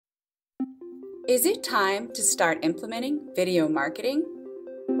Is it time to start implementing video marketing?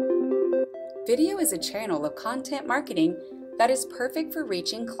 Video is a channel of content marketing that is perfect for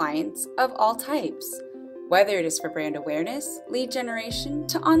reaching clients of all types, whether it is for brand awareness, lead generation,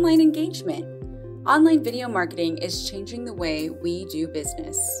 to online engagement. Online video marketing is changing the way we do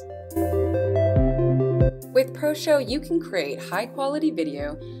business. With ProShow, you can create high-quality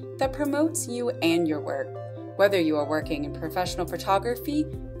video that promotes you and your work. Whether you are working in professional photography,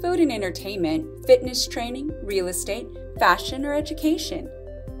 food and entertainment, fitness training, real estate, fashion, or education,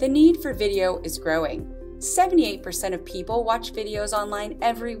 the need for video is growing. 78% of people watch videos online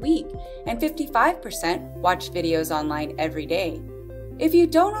every week, and 55% watch videos online every day. If you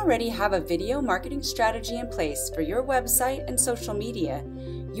don't already have a video marketing strategy in place for your website and social media,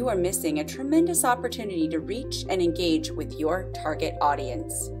 you are missing a tremendous opportunity to reach and engage with your target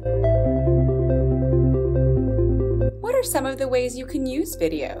audience. What are some of the ways you can use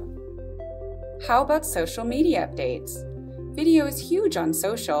video? How about social media updates? Video is huge on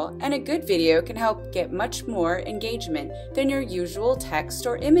social, and a good video can help get much more engagement than your usual text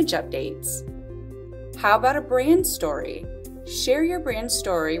or image updates. How about a brand story? Share your brand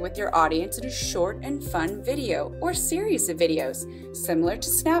story with your audience in a short and fun video or series of videos, similar to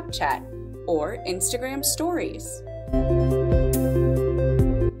Snapchat or Instagram stories.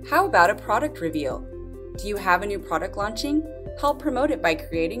 How about a product reveal? Do you have a new product launching? Help promote it by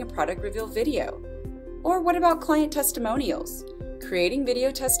creating a product reveal video. Or what about client testimonials? Creating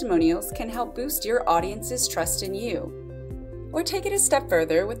video testimonials can help boost your audience's trust in you. Or take it a step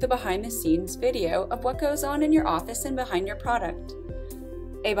further with the behind-the-scenes video of what goes on in your office and behind your product.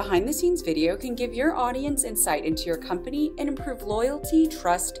 A behind-the-scenes video can give your audience insight into your company and improve loyalty,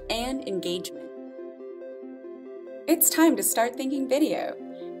 trust, and engagement. It's time to start thinking video.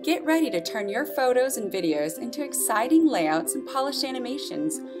 Get ready to turn your photos and videos into exciting layouts and polished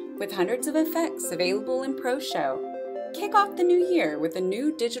animations with hundreds of effects available in ProShow. Kick off the new year with a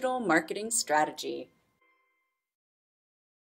new digital marketing strategy.